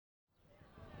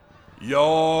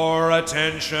Your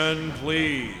attention,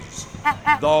 please.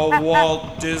 The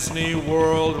Walt Disney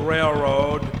World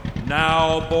Railroad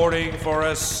now boarding for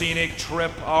a scenic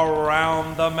trip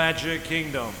around the Magic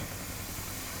Kingdom.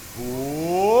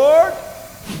 Board!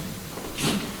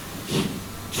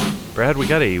 Brad, we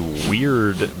got a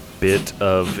weird bit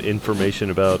of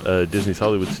information about Disney's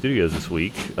Hollywood Studios this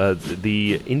week.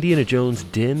 The Indiana Jones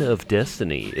Den of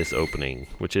Destiny is opening,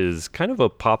 which is kind of a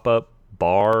pop-up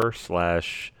bar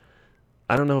slash...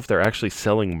 I don't know if they're actually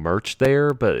selling merch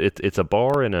there, but it's a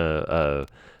bar and a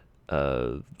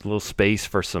little space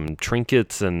for some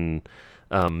trinkets and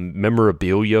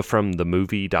memorabilia from the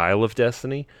movie Dial of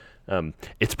Destiny.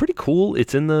 It's pretty cool.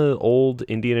 It's in the old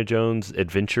Indiana Jones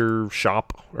adventure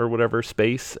shop or whatever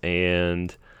space,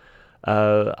 and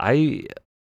I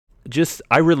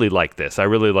really like this. I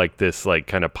really like this like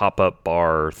kind of pop-up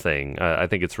bar thing. I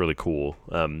think it's really cool.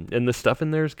 And the stuff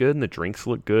in there is good, and the drinks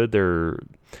look good.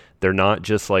 They're not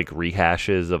just like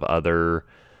rehashes of other,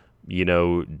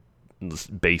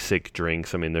 basic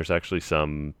drinks. I mean, there's actually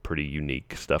some pretty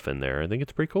unique stuff in there. I think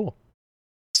it's pretty cool.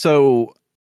 So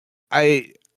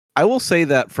I will say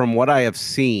that from what I have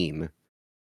seen,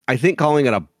 I think calling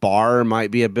it a bar might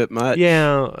be a bit much.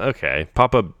 Yeah, okay.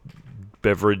 Pop-up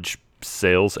beverage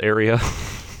sales area.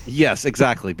 Yes,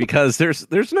 exactly, because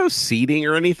there's no seating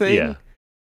or anything. Yeah.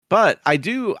 But I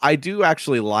do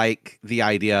actually like the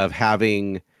idea of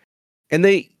having, and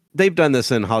they've done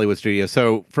this in Hollywood studios.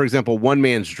 So, for example, One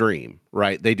Man's Dream,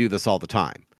 right? They do this all the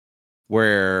time,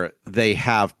 where they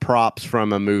have props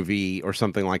from a movie or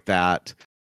something like that.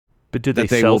 But did they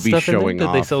they sell will be stuff in there? showing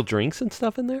Did they off. sell drinks and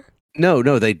stuff in there? No,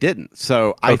 they didn't.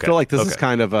 So I Okay, feel like this is okay.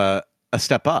 kind of a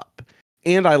step up.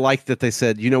 And I like that they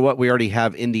said, you know what, we already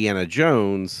have Indiana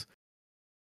Jones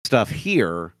stuff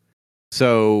here.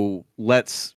 So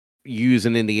let's use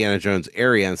an Indiana Jones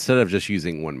area instead of just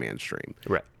using One Man's Dream.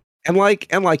 Right. And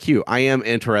like you, I am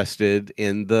interested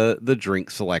in the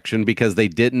drink selection because they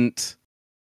didn't.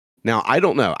 Now, I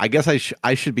don't know. I guess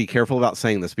I should be careful about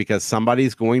saying this because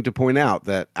somebody's going to point out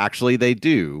that actually they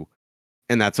do,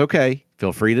 and that's okay.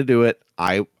 Feel free to do it.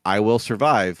 I will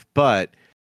survive. But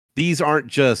these aren't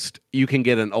just you can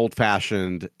get an old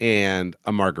fashioned and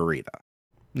a margarita.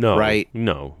 No. Right?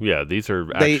 No. Yeah, these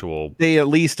are actual. They at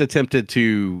least attempted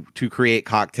to create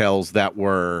cocktails that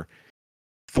were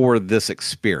for this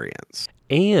experience.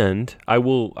 And I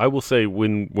will say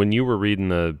when you were reading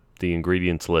the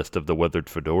ingredients list of the Weathered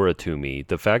Fedora to me,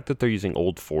 the fact that they're using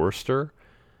Old Forester,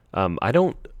 I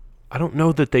don't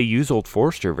know that they use Old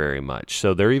Forester very much.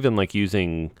 So they're even like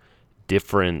using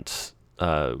different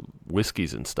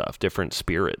whiskeys and stuff, different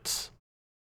spirits.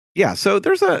 Yeah, so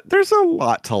there's a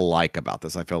lot to like about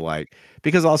this, I feel like,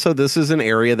 because also this is an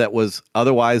area that was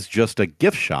otherwise just a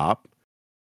gift shop,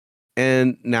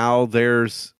 and now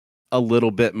there's a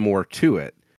little bit more to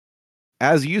it.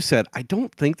 As you said, I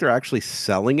don't think they're actually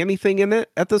selling anything in it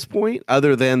at this point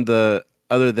other than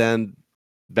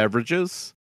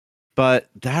beverages, but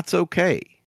that's okay.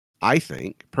 I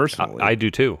think personally. I do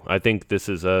too. I think this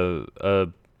is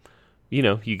you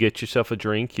get yourself a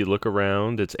drink, you look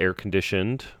around, it's air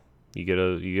conditioned, you get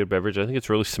a beverage. I think it's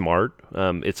really smart.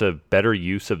 It's a better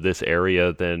use of this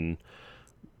area than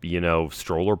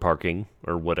stroller parking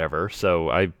or whatever. So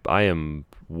I am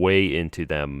way into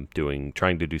them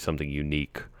trying to do something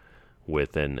unique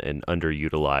with an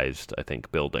underutilized, I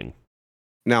think, building.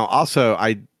 Now, also,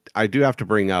 I do have to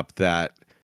bring up that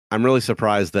I'm really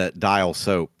surprised that Dial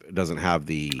Soap doesn't have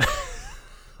the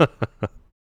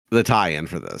the tie-in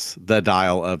for this, the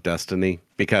Dial of Destiny,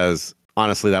 because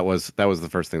honestly, that was the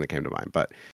first thing that came to mind.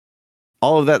 But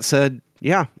all of that said,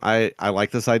 yeah, I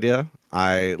like this idea.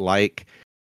 I like,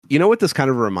 what this kind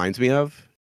of reminds me of?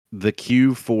 The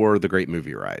queue for the Great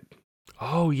Movie Ride.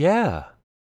 Oh yeah.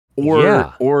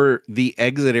 Or the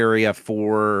exit area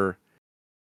for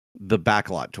the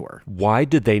backlot tour. Why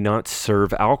did they not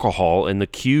serve alcohol in the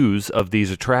queues of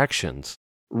these attractions?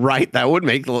 Right, that would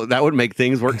make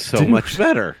things work so much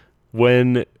better.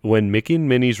 When Mickey and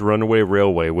Minnie's Runaway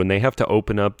Railway, when they have to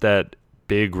open up that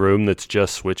big room that's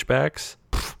just switchbacks,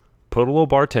 put a little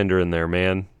bartender in there,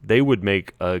 man. They would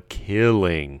make a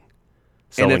killing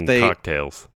selling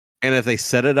cocktails. And if they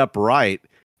set it up right,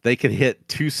 they could hit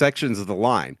two sections of the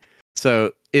line.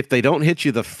 So if they don't hit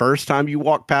you the first time you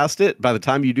walk past it, by the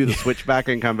time you do the switchback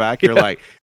and come back, you're like,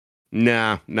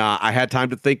 nah, I had time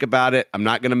to think about it. I'm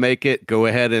not going to make it. Go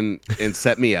ahead and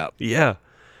set me up. Yeah.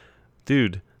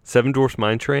 Dude, Seven Dwarfs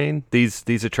Mine Train,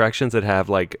 these attractions that have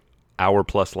like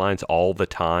hour-plus lines all the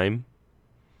time.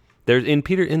 There's in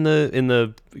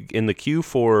the queue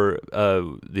for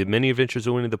the Many Adventures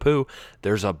of Winnie the Pooh.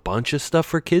 There's a bunch of stuff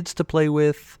for kids to play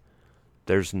with.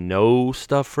 There's no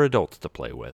stuff for adults to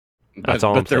play with. That's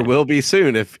all I'm But there saying. will be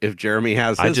soon if Jeremy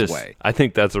has his way. I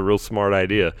think that's a real smart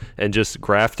idea. And just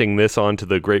grafting this onto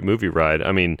the Great Movie Ride,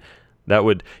 I mean,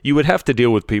 you would have to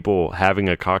deal with people having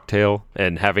a cocktail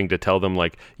and having to tell them,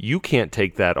 like, you can't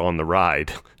take that on the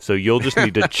ride, so you'll just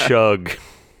need to chug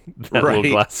that little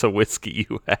glass of whiskey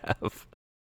you have.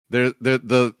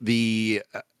 The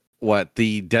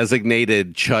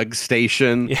designated chug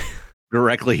station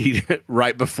directly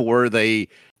right before they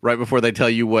tell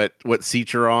you what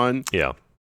seat you're on. Yeah.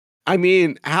 I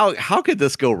mean, how could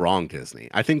this go wrong, Disney?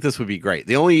 I think this would be great.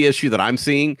 The only issue that I'm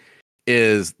seeing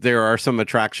is there are some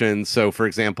attractions. So, for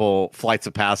example, Flights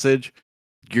of Passage,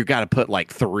 you got to put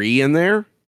like 3 in there.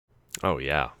 Oh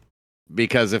yeah.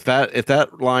 Because if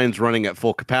that line's running at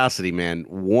full capacity, man,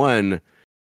 one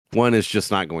is just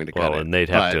not going to cut it. Well, and they'd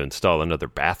have to install another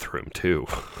bathroom too.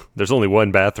 There's only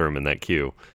one bathroom in that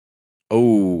queue.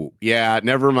 Oh, yeah,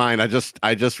 never mind. I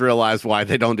just realized why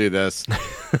they don't do this.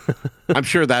 I'm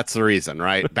sure that's the reason,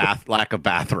 right? Lack of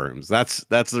bathrooms. That's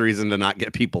the reason to not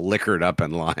get people liquored up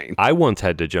in line. I once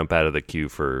had to jump out of the queue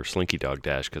for Slinky Dog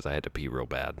Dash because I had to pee real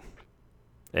bad.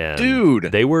 And dude,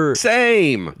 they were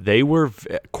same. They were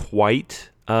quite.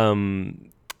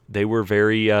 They were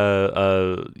very.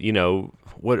 You know.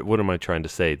 What am I trying to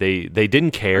say? They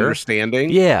didn't care. Understanding?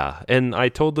 Yeah. And I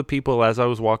told the people as I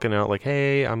was walking out, like,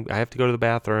 hey, I have to go to the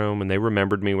bathroom. And they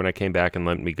remembered me when I came back and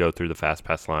let me go through the Fast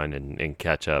Pass line and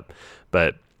catch up.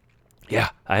 But yeah,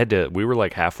 we were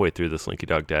like halfway through the Slinky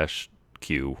Dog Dash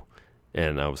queue.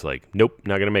 And I was like, nope,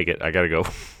 not going to make it. I got to go.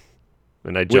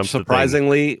 And I jumped. Which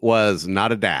surprisingly was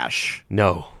not a dash.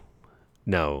 No.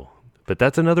 But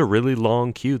that's another really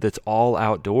long queue that's all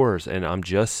outdoors. And I'm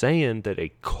just saying that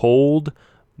a cold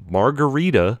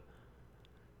margarita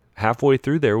halfway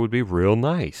through there would be real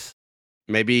nice.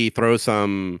 Maybe throw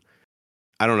some,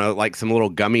 I don't know, like some little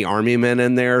gummy army men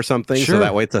in there or something. Sure. So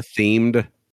that way it's a themed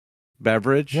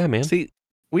beverage. Yeah, man. See,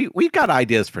 we've got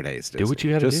ideas for days. Do what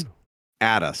you got to do.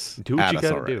 Add us. Do what you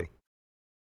got to do.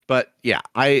 But yeah,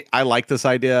 I like this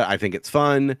idea. I think it's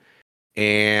fun.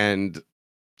 And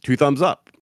 2 thumbs up.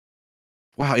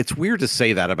 Wow, it's weird to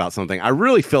say that about something. I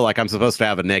really feel like I'm supposed to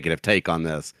have a negative take on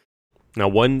this. Now,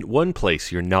 one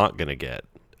place you're not going to get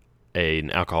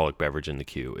an alcoholic beverage in the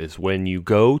queue is when you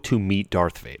go to meet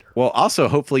Darth Vader. Well, also,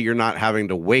 hopefully you're not having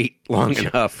to wait long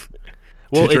enough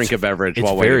to drink a beverage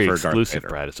while waiting for Darth Vader. It's very exclusive,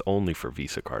 Brad. It's only for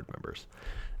Visa card members.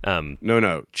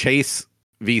 No. Chase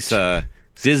Visa,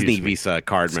 Disney Visa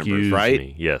card members,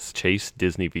 right? Yes, Chase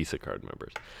Disney Visa card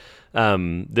members.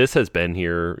 This has been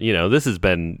here, this has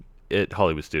been at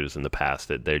Hollywood Studios in the past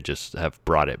that they just have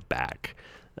brought it back.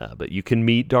 But you can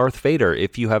meet Darth Vader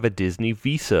if you have a Disney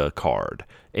Visa card.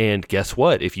 And guess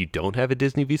what? If you don't have a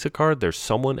Disney Visa card, there's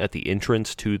someone at the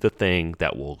entrance to the thing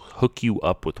that will hook you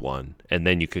up with one, and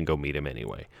then you can go meet him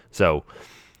anyway. So,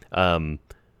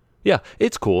 yeah,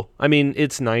 it's cool. I mean,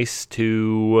 it's nice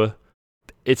to,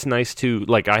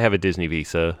 like, I have a Disney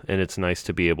Visa, and it's nice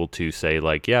to be able to say,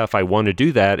 like, yeah, if I want to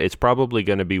do that, it's probably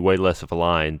going to be way less of a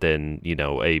line than,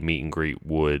 a meet and greet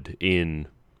would in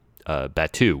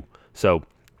Batuu. So,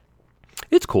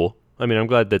 it's cool. I mean, I'm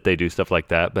glad that they do stuff like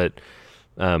that, but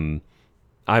I'm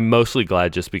mostly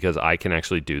glad just because I can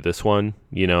actually do this one.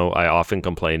 I often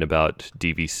complain about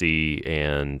DVC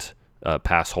and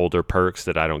pass holder perks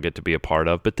that I don't get to be a part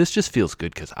of, but this just feels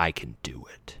good because I can do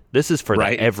it. This is for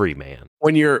the everyman.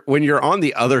 When you're on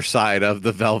the other side of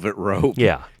the velvet rope,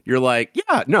 yeah, you're like,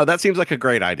 yeah, no, that seems like a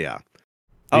great idea.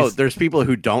 There's people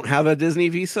who don't have a Disney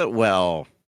Visa. Well,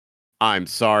 I'm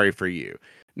sorry for you.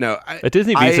 No, a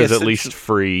Disney Visa is at least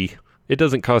free. It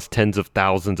doesn't cost tens of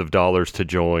thousands of dollars to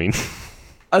join.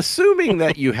 Assuming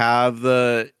that you have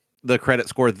the credit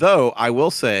score, though, I will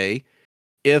say,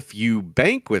 if you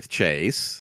bank with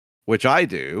Chase, which I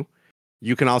do,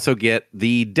 you can also get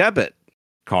the debit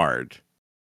card,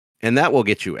 and that will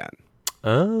get you in.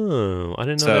 Oh, I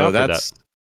didn't know that.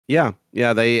 Yeah.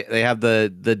 They have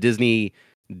the Disney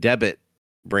debit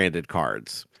branded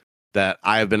cards that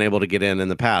I have been able to get in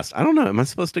the past. I don't know. Am I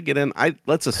supposed to get in?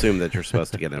 Let's assume that you're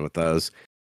supposed to get in with those.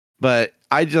 But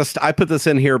I put this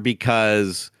in here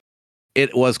because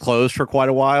it was closed for quite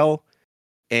a while.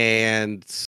 And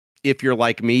if you're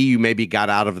like me, you maybe got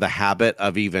out of the habit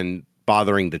of even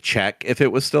bothering to check if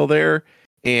it was still there.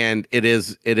 And it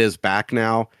is back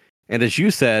now. And as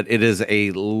you said, it is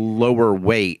a lower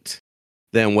wait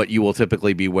than what you will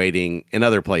typically be waiting in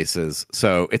other places.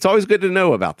 So it's always good to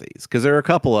know about these because there are a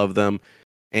couple of them,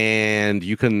 and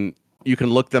you can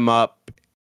look them up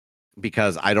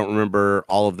because I don't remember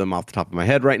all of them off the top of my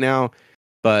head right now.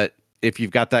 But if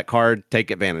you've got that card,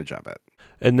 take advantage of it.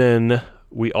 And then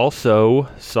We also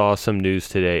saw some news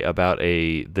today about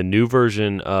the new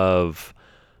version of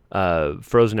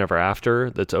Frozen Ever After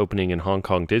that's opening in Hong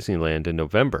Kong Disneyland in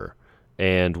November.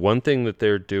 And one thing that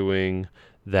they're doing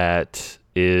that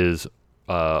is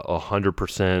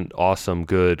 100% awesome,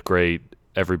 good, great,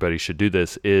 everybody should do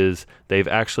this, is they've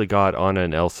actually got Anna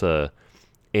and Elsa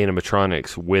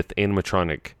animatronics with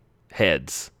animatronic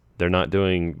heads. They're not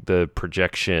doing the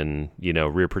projection,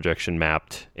 rear projection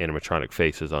mapped animatronic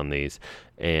faces on these.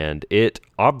 And it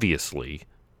obviously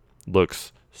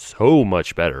looks so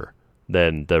much better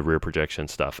than the rear projection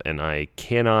stuff. And I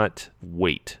cannot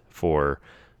wait for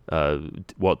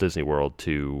Walt Disney World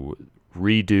to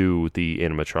redo the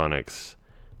animatronics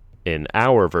in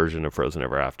our version of Frozen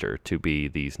Ever After to be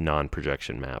these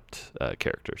non-projection mapped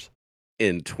characters.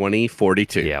 In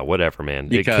 2042. Yeah, whatever, man.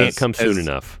 Because it can't come soon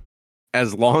enough.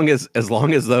 As long as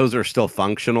those are still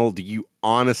functional, do you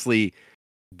honestly,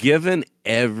 given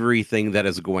everything that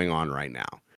is going on right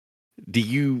now, do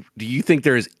you think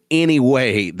there is any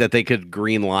way that they could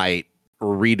green light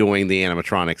redoing the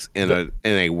animatronics in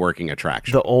a working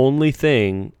attraction? The only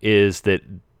thing is that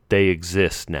they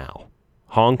exist now.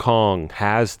 Hong Kong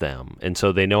has them, and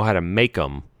so they know how to make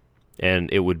them,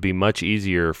 and it would be much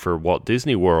easier for Walt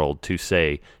Disney World to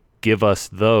say, give us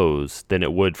those, than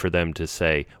it would for them to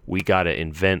say, we got to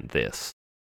invent this.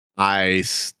 I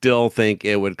still think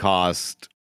it would cost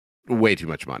way too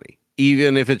much money.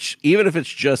 Even if it's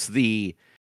just the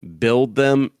build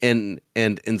them and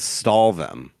install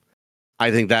them.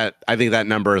 I think that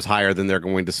number is higher than they're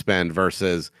going to spend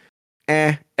versus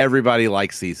everybody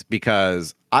likes these,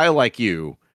 because I, like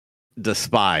you,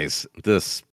 despise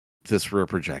this rear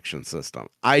projection system.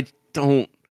 It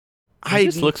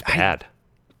just looks bad.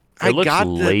 It looks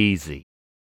lazy.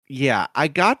 Yeah, I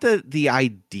got the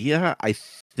idea, I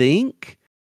think,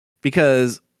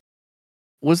 because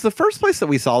was the first place that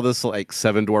we saw this like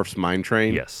Seven Dwarfs Mine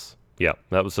Train? Yes. Yeah,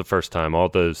 that was the first time. All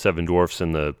the Seven Dwarfs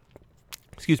in the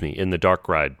dark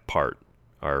ride part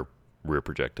are rear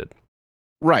projected.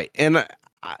 Right. And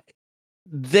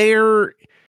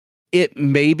it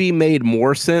maybe made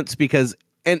more sense because,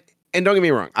 and don't get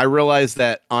me wrong, I realize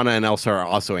that Anna and Elsa are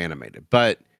also animated,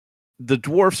 but the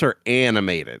dwarfs are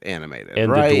animated, and right?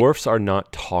 The dwarfs are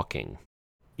not talking.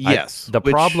 Yes. The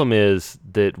problem is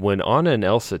that when Anna and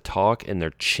Elsa talk and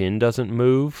their chin doesn't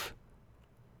move,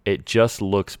 it just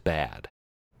looks bad.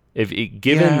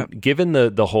 Given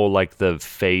the whole, like, the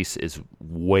face is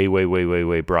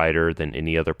way brighter than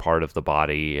any other part of the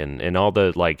body, and all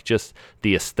the, like, just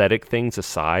the aesthetic things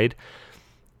aside,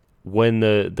 when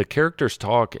the characters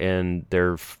talk and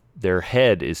their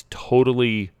head is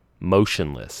totally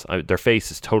motionless, their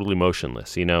face is totally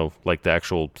motionless, like the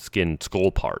actual skin skull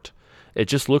part, it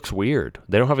just looks weird.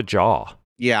 They don't have a jaw.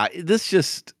 Yeah, this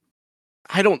just,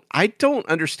 I don't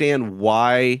understand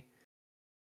why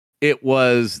it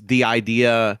was the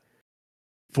idea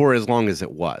for as long as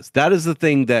it was. That is the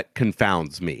thing that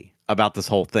confounds me about this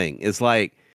whole thing. Is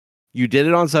like, you did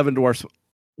it on Seven Dwarfs.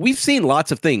 We've seen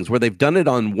lots of things where they've done it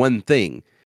on one thing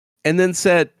and then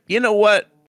said, you know what?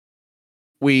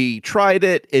 We tried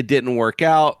it. It didn't work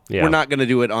out. Yeah. We're not going to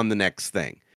do it on the next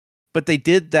thing. But they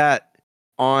did that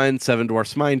on Seven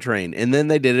Dwarfs Mine Train. And then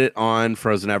they did it on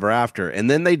Frozen Ever After.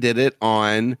 And then they did it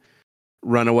on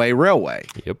Runaway Railway.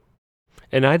 Yep.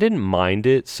 And I didn't mind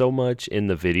it so much in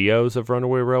the videos of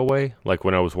Runaway Railway. Like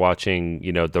when I was watching,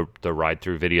 the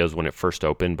ride-through videos when it first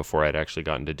opened before I'd actually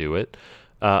gotten to do it.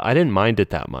 I didn't mind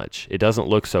it that much. It doesn't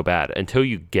look so bad until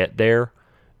you get there,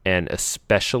 and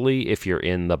especially if you're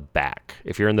in the back.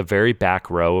 If you're in the very back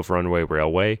row of Runaway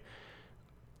Railway,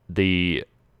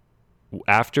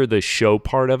 after the show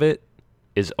part of it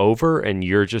is over and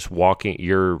you're just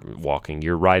you're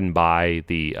riding by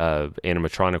the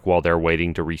animatronic while they're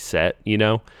waiting to reset,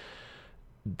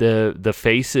 the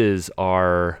faces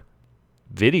are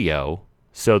video,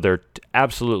 so they're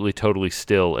absolutely totally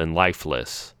still and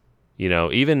lifeless.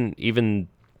 Even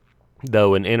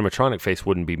though an animatronic face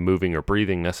wouldn't be moving or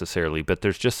breathing necessarily, but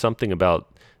there's just something about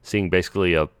seeing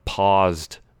basically a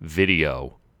paused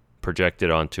video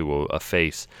projected onto a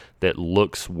face that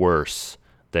looks worse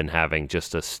than having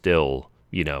just a still,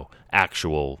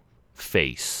 actual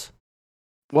face.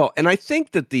 Well, and I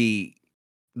think that the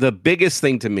biggest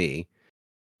thing to me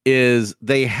is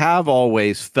they have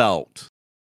always felt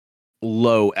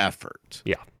low effort.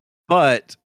 Yeah.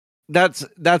 But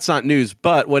that's not news.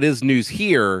 But what is news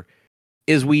here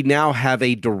is we now have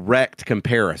a direct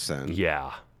comparison.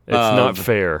 Yeah. It's not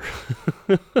fair.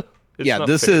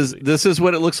 This is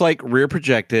what it looks like rear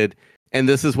projected, and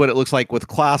this is what it looks like with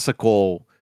classical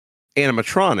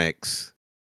animatronics.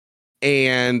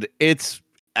 And it's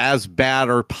as bad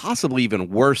or possibly even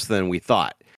worse than we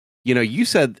thought. You know, you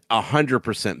said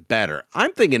 100% better.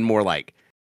 I'm thinking more like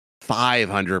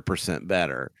 500%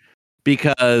 better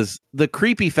because the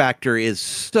creepy factor is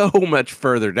so much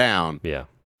further down Yeah.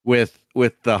 with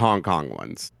the Hong Kong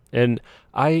ones. And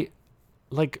I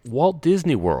like Walt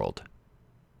Disney World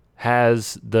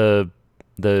has the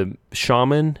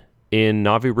shaman in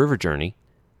Navi River Journey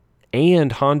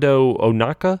and Hondo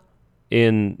Onaka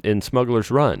in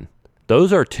Smuggler's Run.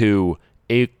 Those are two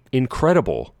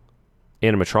incredible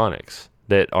animatronics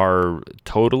that are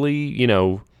totally, you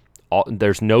know,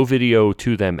 there's no video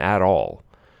to them at all.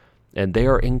 And they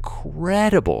are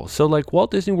incredible. So like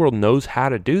Walt Disney World knows how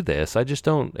to do this. I just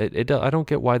don't I don't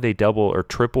get why they double or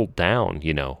triple down,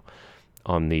 you know,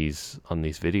 on these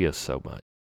videos so much.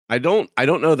 I don't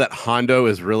know that Hondo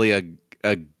is really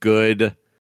a good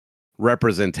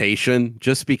representation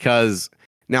just because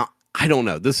now I don't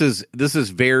know. This is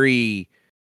very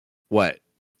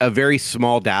a very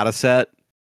small data set,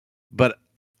 but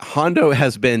Hondo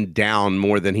has been down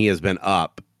more than he has been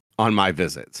up on my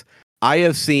visits. I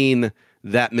have seen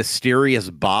that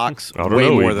mysterious box way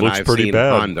more than I've seen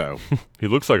Hondo. He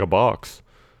looks like a box.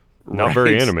 Not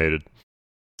very animated.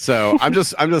 So I'm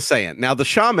just saying. Now the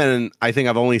shaman, I think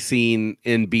I've only seen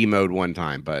in B mode one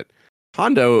time, but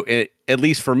Hondo, at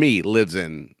least for me, lives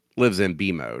in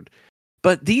B mode.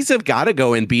 But these have got to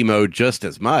go in B mode just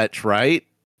as much, right?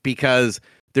 Because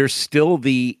there's still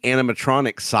the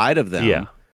animatronic side of them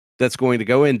that's going to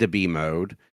go into B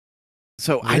mode.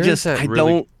 So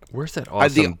Where's that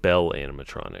awesome Bell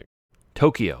animatronic?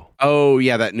 Tokyo. Oh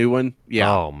yeah, that new one. Yeah.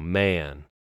 Oh man,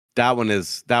 that one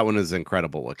is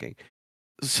incredible looking.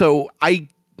 So I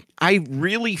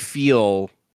really feel,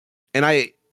 and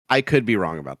I could be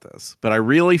wrong about this, but I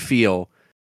really feel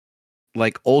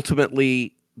like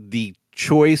ultimately the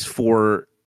choice for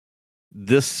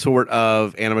this sort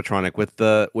of animatronic with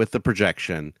the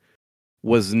projection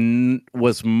was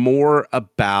more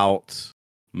about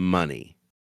money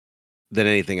than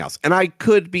anything else. And I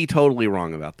could be totally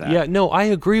wrong about that. Yeah, no, I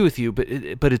agree with you, but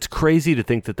it's crazy to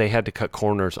think that they had to cut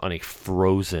corners on a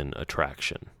Frozen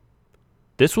attraction.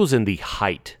 This was in the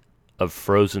height of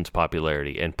Frozen's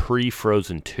popularity and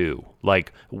pre-Frozen 2.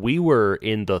 Like, we were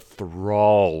in the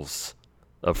thralls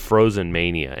of Frozen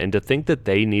mania, and to think that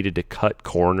they needed to cut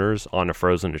corners on a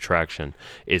Frozen attraction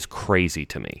is crazy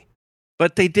to me.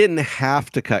 But they didn't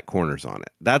have to cut corners on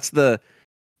it. That's the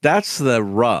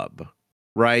rub,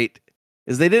 right?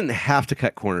 Is they didn't have to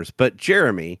cut corners. But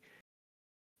Jeremy,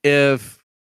 if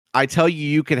I tell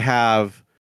you could have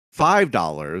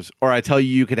 $5 or I tell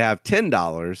you could have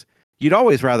 $10, you'd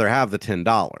always rather have the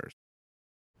 $10.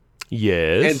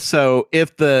 Yes. And so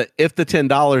if the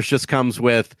 $10 just comes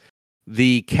with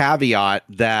the caveat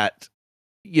that,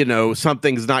 you know,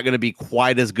 something's not going to be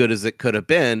quite as good as it could have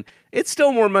been, it's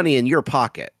still more money in your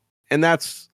pocket. And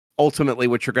that's ultimately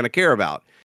what you're going to care about.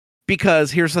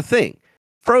 Because here's the thing.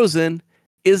 Frozen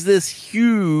is this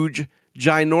huge,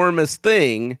 ginormous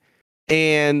thing,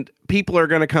 and people are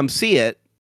going to come see it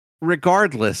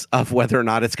regardless of whether or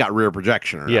not it's got rear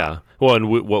projection or not. Well, and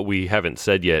what we haven't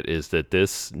said yet is that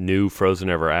this new Frozen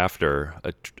Ever After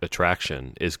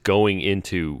attraction is going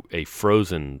into a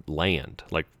Frozen land.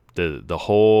 Like the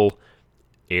whole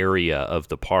area of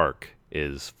the park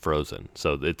is Frozen.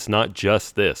 So it's not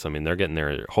just this. I mean, they're getting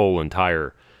their whole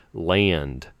entire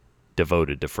land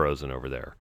devoted to Frozen over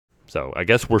there. So I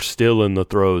guess we're still in the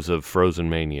throes of Frozen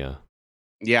mania.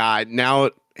 Yeah, now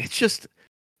it's just,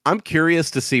 I'm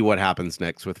curious to see what happens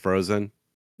next with Frozen.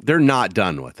 They're not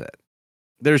done with it.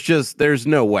 There's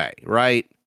no way, right?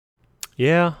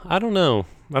 Yeah, I don't know.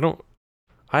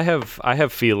 I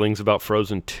have feelings about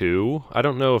Frozen 2. I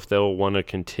don't know if they'll want to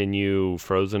continue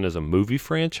Frozen as a movie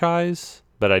franchise,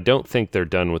 but I don't think they're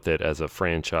done with it as a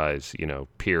franchise, you know,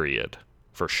 period,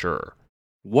 for sure.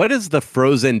 What is the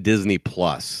Frozen Disney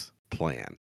Plus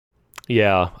plan?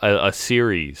 Yeah, a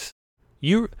series.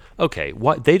 Okay,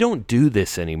 what, they don't do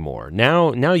this anymore.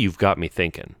 Now you've got me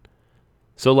thinking.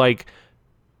 So like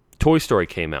Toy Story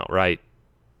came out, right?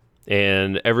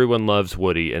 And everyone loves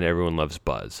Woody and everyone loves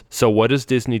Buzz. So what does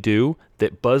Disney do?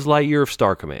 That Buzz Lightyear of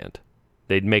Star Command.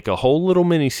 They'd make a whole little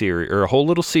mini-series or a whole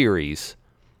little series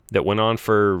that went on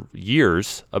for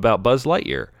years about Buzz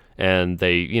Lightyear. And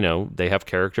they have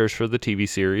characters for the TV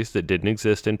series that didn't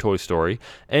exist in Toy Story.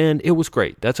 And it was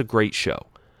great. That's a great show.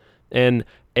 And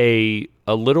a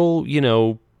little,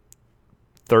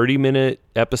 30-minute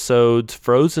episodes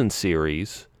Frozen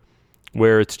series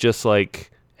where it's just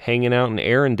like hanging out in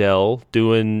Arendelle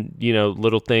doing,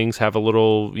 little things, have a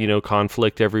little,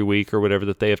 conflict every week or whatever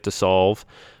that they have to solve.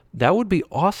 That would be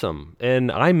awesome.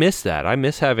 And I miss that. I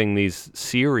miss having these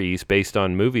series based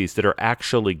on movies that are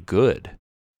actually good.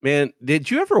 Man,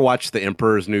 did you ever watch the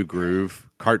Emperor's New Groove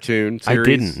cartoon series? I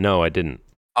didn't. No, I didn't.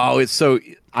 Oh, it's so.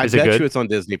 I Is it bet good? you it's on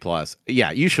Disney Plus.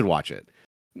 Yeah, you should watch it.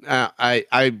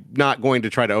 I'm not going to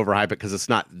try to overhype it because it's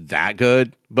not that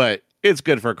good, but it's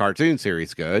good for a cartoon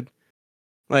series. Good,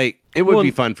 like it would Well,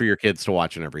 be fun for your kids to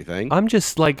watch and everything. I'm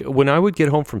just like, when I would get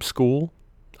home from school,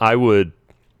 I would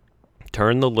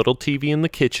turn the little TV in the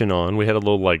kitchen on. We had a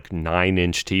little like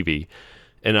 9-inch TV,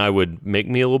 and I would make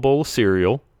me a little bowl of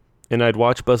cereal, and I'd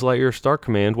watch Buzz Lightyear Star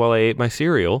Command while I ate my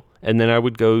cereal, and then I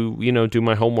would go, do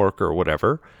my homework or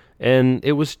whatever. And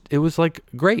it was like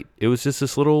great. It was just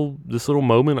this little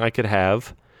moment I could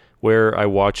have where I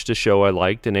watched a show I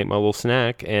liked and ate my little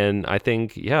snack. And I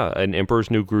think, an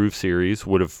Emperor's New Groove series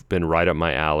would have been right up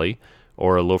my alley,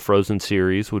 or a little Frozen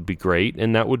series would be great,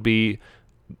 and that would be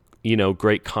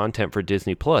great content for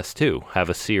Disney Plus too. Have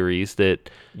a series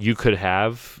that you could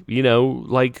have,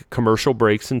 like commercial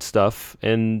breaks and stuff,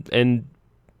 and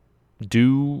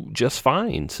do just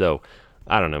fine. So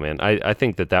I don't know, man. I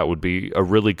think that would be a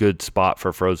really good spot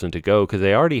for Frozen to go, because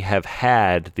they already have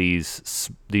had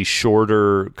these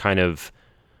shorter kind of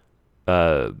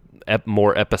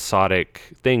more episodic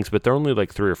things, but they're only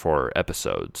like 3 or 4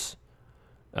 episodes.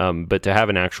 But to have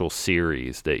an actual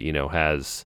series that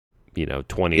has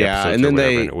 20 episodes and then or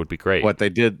whatever, and it would be great. What they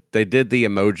did the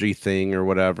emoji thing or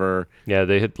whatever. Yeah,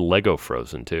 they had Lego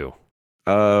Frozen too.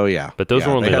 Oh yeah, But those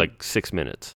were only they had- like 6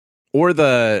 minutes. or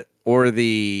the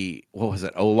what was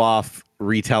it, Olaf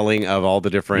retelling of all the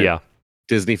different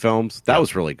Disney films. That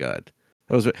was really good.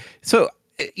 That was so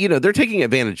they're taking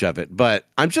advantage of it, but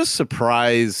I'm just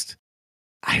surprised.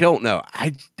 I don't know.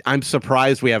 I'm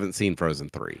surprised we haven't seen Frozen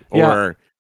 3 or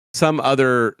some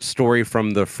other story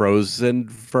from the Frozen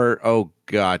oh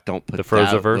God, don't put The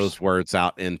Frozenverse? those words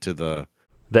out into the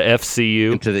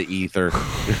FCU, into the ether.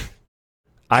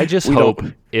 I just We hope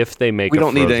don't- if they make We a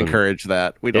don't need to Frozen- encourage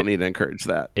that. We don't need to encourage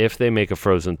that. if they make a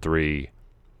Frozen 3,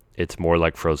 it's more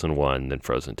like Frozen 1 than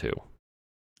Frozen 2.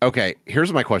 Okay,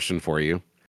 here's my question for you.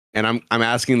 And I'm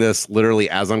asking this literally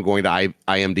as I'm going to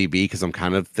IMDb, because I'm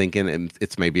kind of thinking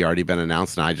it's maybe already been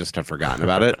announced and I just have forgotten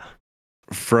about it.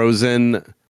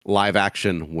 Frozen live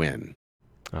action when?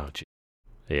 Oh, gee.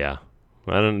 Yeah.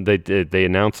 I don't. They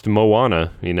announced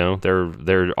Moana.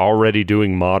 They're already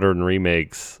doing modern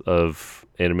remakes of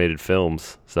animated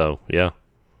films. So yeah,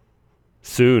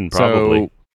 soon probably.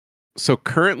 So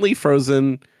currently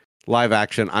Frozen live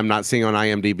action, I'm not seeing on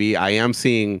IMDb. I am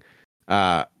seeing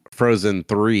Frozen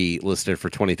 3 listed for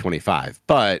 2025,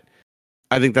 but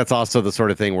I think that's also the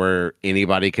sort of thing where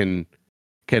anybody can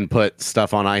put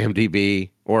stuff on IMDb,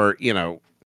 or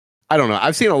I don't know.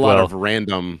 I've seen a lot of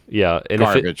random and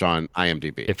garbage on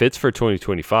IMDb. If it's for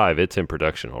 2025, it's in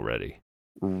production already.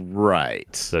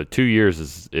 Right. So 2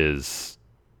 years is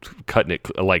cutting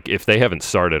it. Like, if they haven't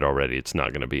started already, it's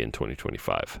not going to be in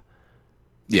 2025.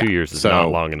 Yeah. 2 years is not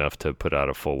long enough to put out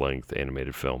a full-length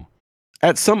animated film.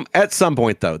 At some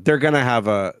point though, they're going to have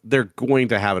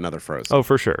another Frozen. Oh,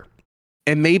 for sure.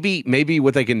 And maybe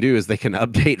what they can do is they can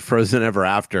update Frozen Ever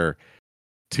After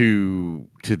to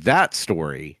that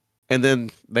story, and then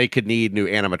they could need new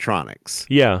animatronics.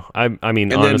 Yeah, I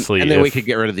mean, and honestly, then we could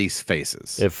get rid of these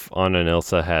faces. If Anna and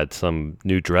Elsa had some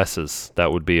new dresses,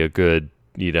 that would be a good,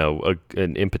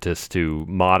 an impetus to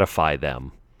modify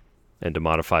them and to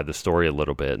modify the story a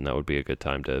little bit, and that would be a good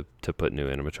time to put new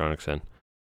animatronics in.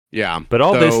 Yeah. But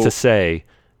all this to say,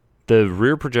 the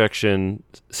rear projection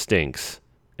stinks,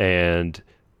 and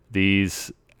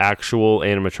these actual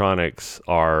animatronics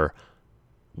are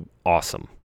awesome.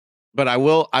 But I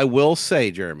will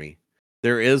say, Jeremy,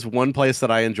 there is one place that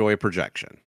I enjoy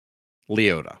projection.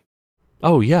 Leota.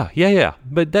 Oh yeah.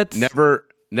 But that's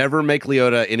Never make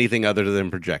Leota anything other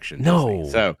than projection. No.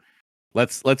 Disney. So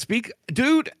let's speak,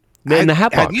 dude. Man, the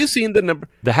Hatbox. Have you seen the number?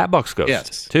 The Hatbox Ghost,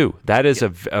 Yes. too. That is a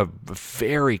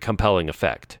very compelling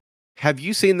effect. Have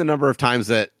you seen the number of times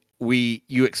that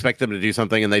you expect them to do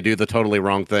something and they do the totally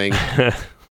wrong thing?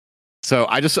 So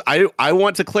I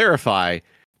want to clarify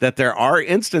that there are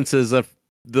instances of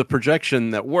the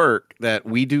projection that work that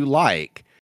we do like.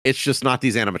 It's just not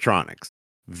these animatronics.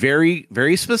 Very,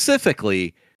 very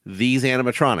specifically, these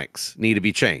animatronics need to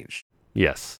be changed.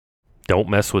 Yes. Don't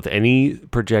mess with any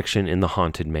projection in the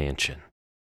Haunted Mansion.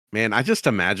 Man, I just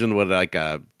imagine what like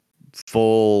a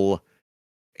full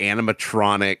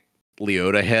animatronic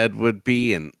Leota head would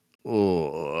be, and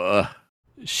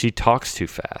she talks too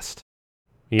fast.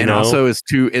 Also is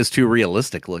too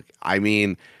realistic. Look, I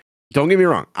mean, don't get me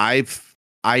wrong. I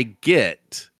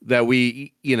get that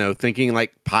we, thinking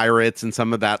like pirates and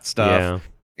some of that stuff,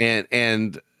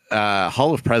 and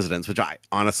Hall of Presidents, which I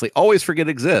honestly always forget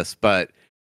exists, but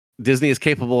Disney is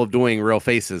capable of doing real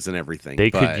faces and everything. They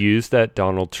could use that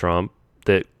Donald Trump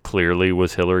that clearly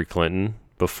was Hillary Clinton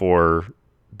before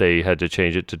they had to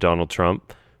change it to Donald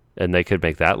Trump, and they could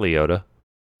make that Leota.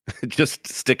 Just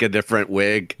stick a different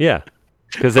wig. Yeah,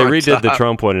 because they redid the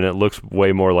Trump one, and it looks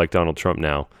way more like Donald Trump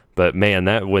now. But man,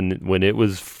 that when it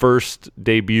was first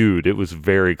debuted, it was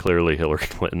very clearly Hillary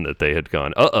Clinton that they had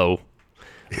gone,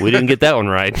 we didn't get that one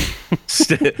right.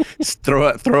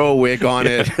 throw a wig on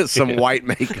it, some white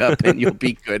makeup, and you'll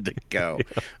be good to go.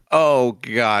 Yeah. Oh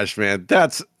gosh, man,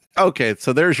 that's okay.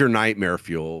 So there's your nightmare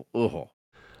fuel. Ugh.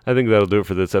 I think that'll do it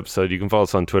for this episode. You can follow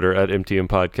us on Twitter at MTM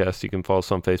Podcast. You can follow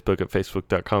us on Facebook at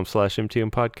facebook.com/MTM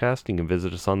Podcast. You can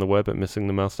visit us on the web at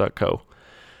missingthemouse.co.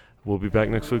 We'll be back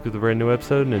next week with a brand new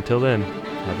episode, and until then,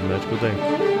 have a magical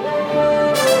day.